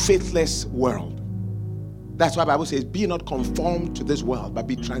the faithless world. That's why the Bible says, be not conformed to this world, but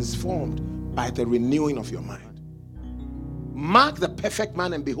be transformed by the renewing of your mind. Mark the perfect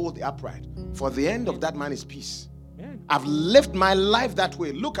man and behold the upright, for the end of that man is peace. Amen. I've lived my life that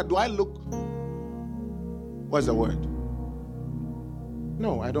way. Do I look? What's the word?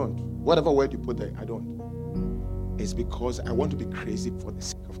 No, I don't. Whatever word you put there, I don't. It's because I want to be crazy for the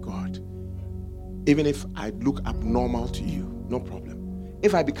sake of God. Even if I look abnormal to you, no problem.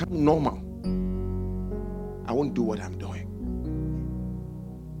 If I become normal, I won't do what I'm doing.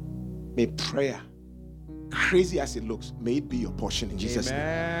 May prayer, crazy as it looks, may it be your portion in Jesus'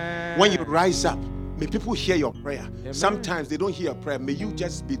 name. When you rise up, may people hear your prayer. Amen. Sometimes they don't hear your prayer. May you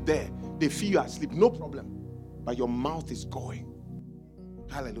just be there. They feel you asleep, no problem. But your mouth is going.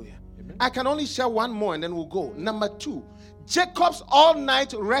 Hallelujah. Amen. I can only share one more and then we'll go. Number 2, Jacob's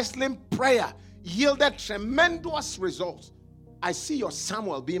all-night wrestling prayer yielded tremendous results. I see your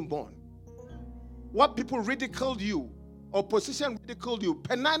Samuel being born. What people ridiculed you, opposition ridiculed you,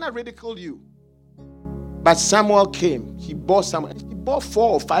 Peninnah ridiculed you. But Samuel came. He bore 4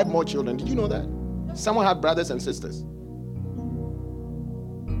 or 5 more children. Did you know that? Samuel had brothers and sisters.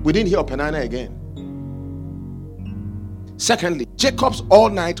 We didn't hear of Peninnah again. Secondly, Jacob's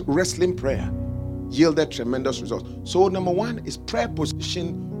all-night wrestling prayer yielded tremendous results. So number 1 is prayer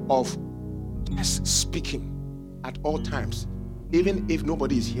position of just speaking at all times, even if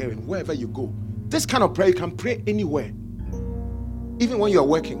nobody is hearing, wherever you go. This kind of prayer, you can pray anywhere, even when you're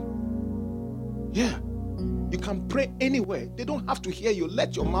working. Yeah, you can pray anywhere. They don't have to hear you.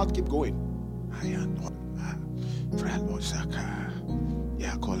 Let your mouth keep going.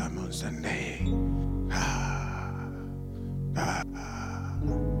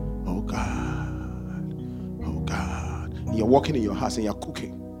 Oh God. You're walking in your house and you're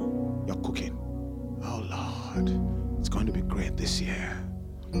cooking. Oh Lord, it's going to be great this year.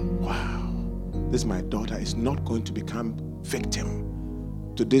 Wow. This my daughter is not going to become victim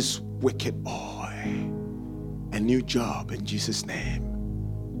to this wicked boy. A new job in Jesus' name.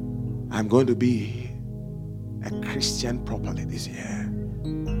 I'm going to be a Christian properly this year.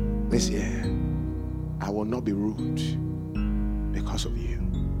 This year, I will not be rude because of you.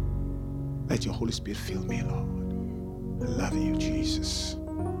 Let your Holy Spirit fill me, Lord. I love you, Jesus.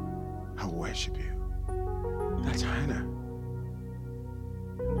 I worship you. That's Hannah.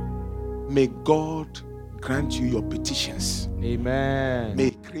 May God grant you your petitions. Amen.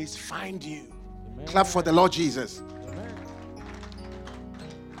 May grace find you. Amen. Clap for the Lord Jesus. Amen.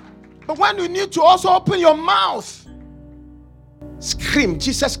 But when you need to also open your mouth, scream.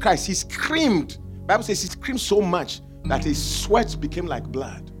 Jesus Christ, he screamed. The Bible says he screamed so much that his sweat became like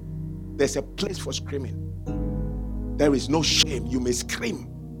blood. There's a place for screaming. There is no shame. You may scream.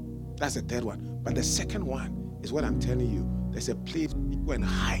 That's the third one. But the second one is what I'm telling you. There's a place you go and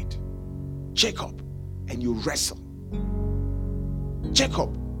hide. Jacob, and you wrestle.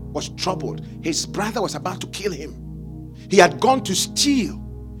 Jacob was troubled. His brother was about to kill him. He had gone to steal.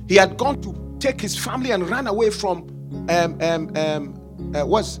 He had gone to take his family and run away from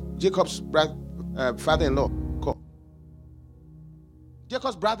what's Jacob's father-in-law called?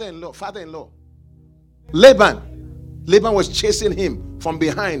 Jacob's brother-in-law, father-in-law. Laban. Laban was chasing him from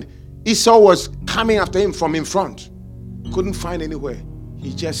behind. Esau was coming after him from in front. Couldn't find anywhere.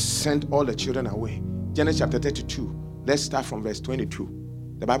 He just sent all the children away. Genesis chapter 32. Let's start from verse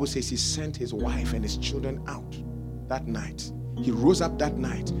 22. The Bible says he sent his wife and his children out that night. He rose up that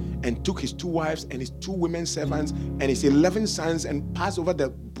night and took his 2 wives and his 2 women servants and his 11 sons and passed over the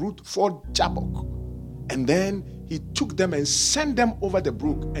brook for Jabbok. And then he took them and sent them over the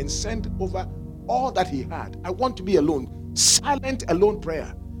brook and sent over all that he had. I want to be alone. Silent, alone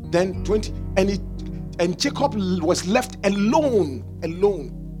prayer. Then 20, and Jacob was left alone.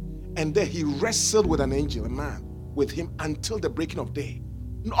 And there he wrestled with an angel, a man, with him until the breaking of day.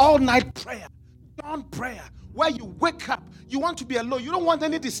 All night prayer, dawn prayer, where you wake up, you want to be alone, you don't want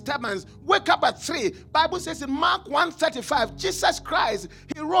any disturbance. Wake up at 3. Bible says in Mark 1:35, Jesus Christ,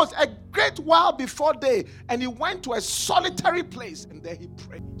 he rose a great while before day, and he went to a solitary place, and there he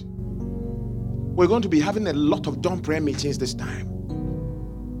prayed. We're going to be having a lot of dawn prayer meetings this time.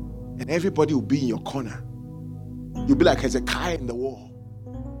 And everybody will be in your corner. You'll be like Hezekiah in the wall.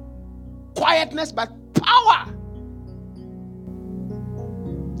 Quietness, but power.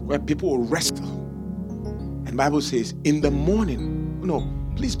 Where people will wrestle. And Bible says, in the morning,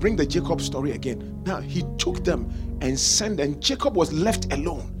 please bring the Jacob story again. Now, he took them and sent, and Jacob was left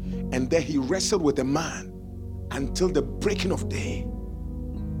alone. And there he wrestled with a man until the breaking of day.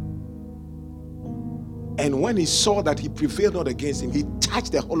 And when he saw that he prevailed not against him, he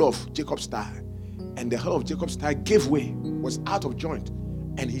touched the hollow of Jacob's thigh. And the hollow of Jacob's thigh gave way, was out of joint.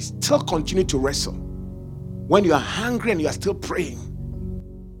 And he still continued to wrestle. When you are hungry and you are still praying.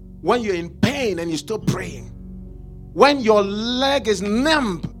 When you're in pain and you're still praying. When your leg is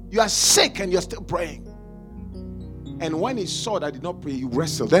numb, you are sick and you're still praying. And when he saw that I did not pray, he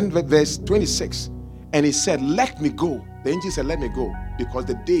wrestled. Then verse 26. And he said, let me go. The angel said, let me go, because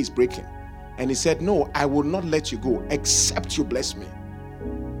the day is breaking. And he said, no, I will not let you go, except you bless me.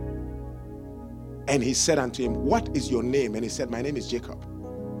 And he said unto him, what is your name? And he said, my name is Jacob.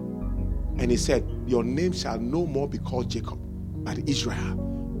 And he said, your name shall no more be called Jacob, but Israel,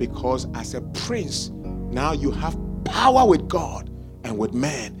 because as a prince, now you have power with God and with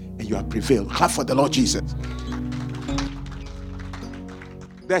man, and you have prevailed. Clap for the Lord Jesus.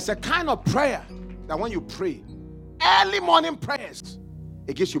 There's a kind of prayer that when you pray, early morning prayers,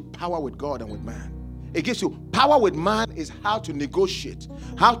 it gives you power with God and with man. It gives you power with man is how to negotiate,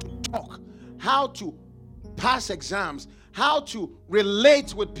 how to talk, how to pass exams, how to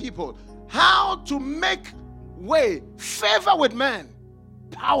relate with people, how to make way, favor with man.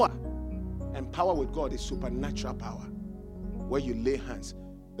 Power. And power with God is supernatural power, where you lay hands.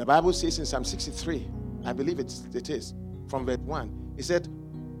 The Bible says in Psalm 63, I believe it is, from verse 1, it said,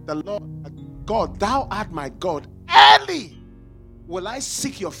 the Lord God, thou art my God, early will I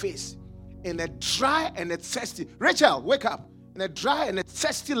seek your face in a dry and a thirsty. Rachel, wake up. In a dry and a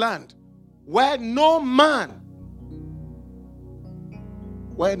thirsty land where no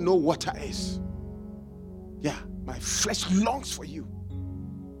water is. Yeah, my flesh longs for you.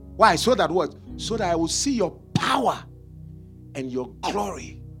 Why? So that what? So that I will see your power and your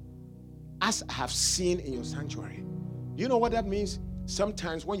glory as I have seen in your sanctuary. You know what that means?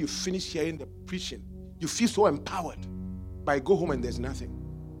 Sometimes when you finish hearing the preaching, you feel so empowered. But I go home and there's nothing.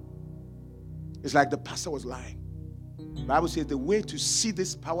 It's like the pastor was lying. The Bible says the way to see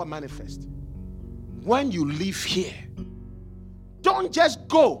this power manifest, when you leave here, don't just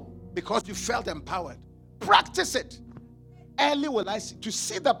go because you felt empowered. Practice it. Early will I see. To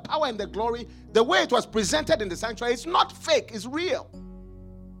see the power and the glory, the way it was presented in the sanctuary, it's not fake, it's real.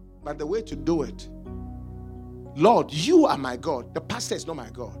 But the way to do it, Lord, you are my God. The pastor is not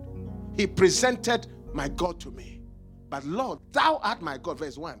my God. He presented my God to me. But Lord, thou art my God.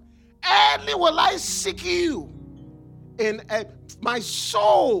 Verse 1. Early will I seek you. My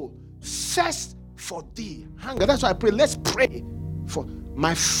soul thirsts for thee. Hunger. That's why I pray. Let's pray. For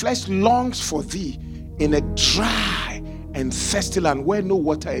my flesh longs for thee in a dry and thirsty land where no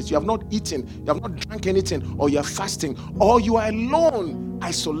water is. You have not eaten, you have not drunk anything, or you are fasting, or you are alone,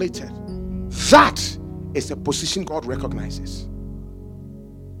 isolated. That is a position God recognizes.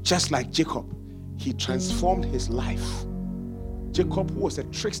 Just like Jacob, he transformed his life. Jacob, who was a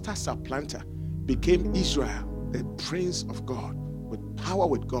trickster supplanter, became Israel, the prince of God, with power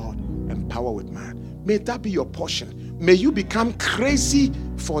with God and power with man. May that be your portion. May you become crazy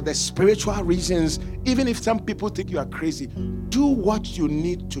for the spiritual reasons. Even if some people think you are crazy, do what you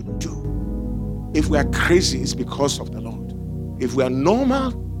need to do. If we are crazy, it's because of the Lord. If we are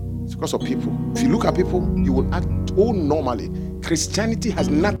normal, it's because of people. If you look at people, you will act all normally. Christianity has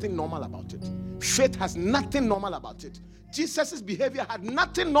nothing normal about it. Faith has nothing normal about it. Jesus' behavior had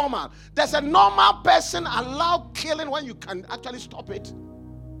nothing normal. There's a normal person allowed killing when you can actually stop it.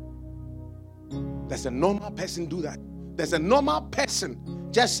 There's a normal person do that. There's a normal person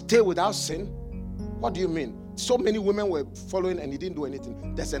just stay without sin. What do you mean? So many women were following and he didn't do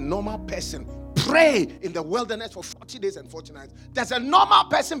anything. There's a normal person pray in the wilderness for 40 days and 40 nights. There's a normal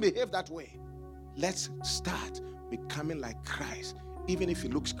person behave that way. Let's start becoming like Christ. Even if he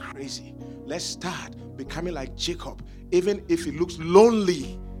looks crazy, let's start becoming like Jacob. Even if he looks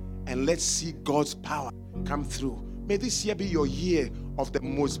lonely, and let's see God's power come through. May this year be your year of the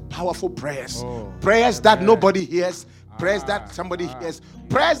most powerful prayers. Prayers that nobody hears, prayers that somebody hears,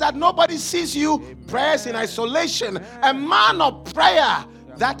 prayers that nobody sees you, prayers in isolation. A man of prayer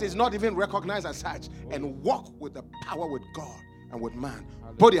that is not even recognized as such, and walk with the power with God and with man.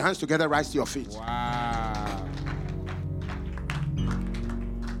 Put your hands together, rise to your feet. Wow.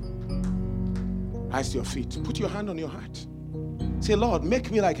 Rise to your feet. Put your hand on your heart. Say, Lord,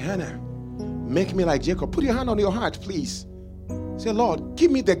 make me like Hannah. Make me like Jacob. Put your hand on your heart, please. Say, Lord, give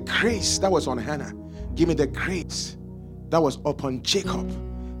me the grace that was on Hannah. Give me the grace that was upon Jacob.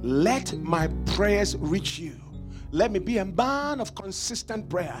 Let my prayers reach you. Let me be a man of consistent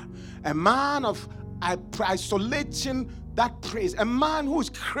prayer. A man of isolation that prays. A man who is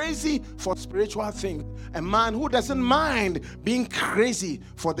crazy for spiritual things. A man who doesn't mind being crazy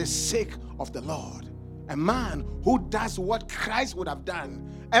for the sake of the Lord. A man who does what Christ would have done.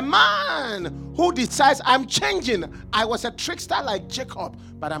 A man who decides, I'm changing. I was a trickster like Jacob,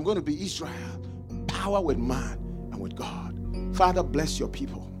 but I'm going to be Israel. Power with man and with God. Father, bless your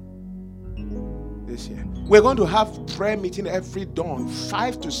people this year. We're going to have prayer meeting every dawn,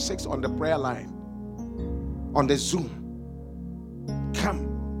 5 to 6 on the prayer line, on the Zoom. Come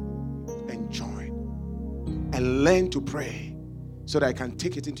and join and learn to pray so that I can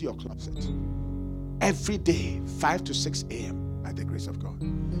take it into your closet. Every day, 5 to 6 a.m. by the grace of God.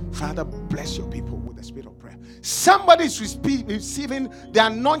 Father, bless your people with the spirit of prayer. Somebody is receiving the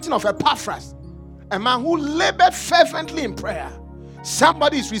anointing of Epaphras, a man who labored fervently in prayer.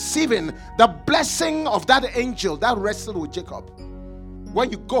 Somebody is receiving the blessing of that angel that wrestled with Jacob. When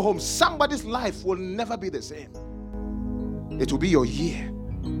you go home, somebody's life will never be the same. It will be your year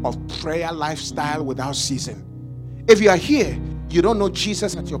of prayer lifestyle without ceasing. If you are here, you don't know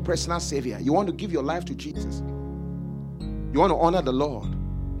Jesus as your personal Savior. You want to give your life to Jesus. You want to honor the Lord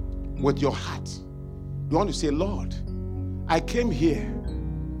with your heart. You want to say, Lord, I came here,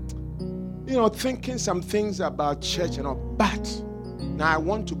 thinking some things about church and all, but now I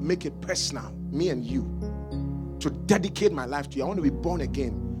want to make it personal, me and you, to dedicate my life to you. I want to be born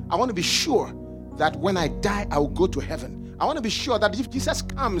again. I want to be sure that when I die, I will go to heaven. I want to be sure that if Jesus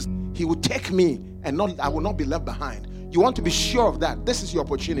comes, he will take me and I will not be left behind. You want to be sure of that. This is your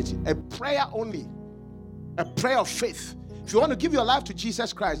opportunity. A prayer only. A prayer of faith. If you want to give your life to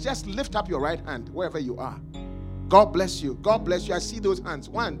Jesus Christ, just lift up your right hand wherever you are. God bless you. God bless you. I see those hands.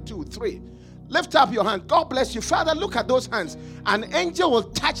 1, 2, 3. Lift up your hand. God bless you. Father, look at those hands. An angel will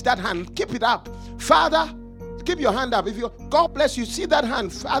touch that hand. Keep it up. Father, keep your hand up. God bless you. See that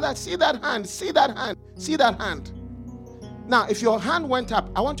hand. Father, see that hand. See that hand. See that hand. Now, if your hand went up,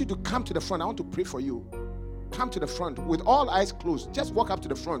 I want you to come to the front. I want to pray for you. Come to the front with all eyes closed. Just walk up to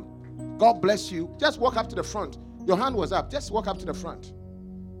the front. God bless you. Just walk up to the front. Your hand was up. Just walk up to the front.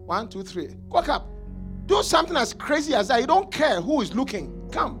 1, 2, 3. Walk up. Do something as crazy as that. You don't care who is looking.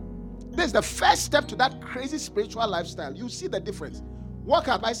 Come. This is the first step to that crazy spiritual lifestyle. You see the difference. Walk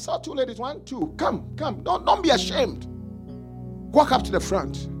up. I saw 2 ladies. 1, 2. Come. Don't be ashamed. Walk up to the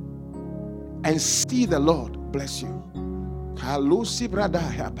front and see the Lord bless you.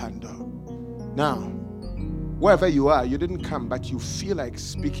 Now, wherever you are, you didn't come, but you feel like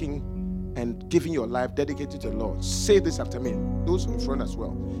speaking and giving your life dedicated to the Lord. Say this after me. Those in front as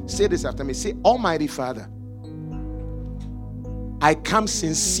well. Say this after me. Say, Almighty Father, I come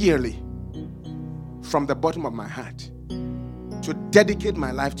sincerely from the bottom of my heart to dedicate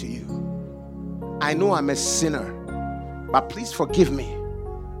my life to you. I know I'm a sinner, but please forgive me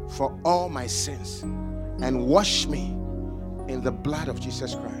for all my sins and wash me in the blood of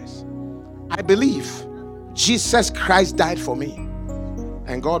Jesus Christ. I believe Jesus Christ died for me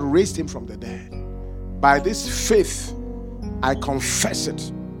and God raised him from the dead. By this faith, I confess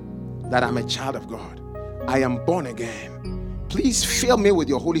it that I'm a child of God. I am born again. Please fill me with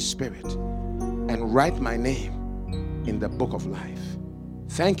your Holy Spirit and write my name in the book of life.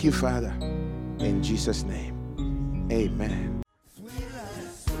 Thank you, Father. In Jesus' name, amen.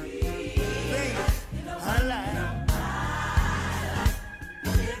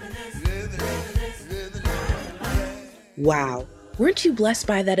 Wow, weren't you blessed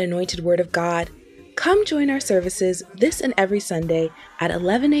by that anointed word of God? Come join our services this and every Sunday at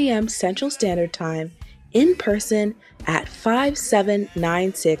 11 a.m. Central Standard Time in person at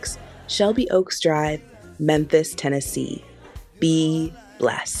 5796 Shelby Oaks Drive, Memphis, Tennessee. Be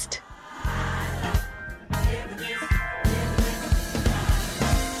blessed.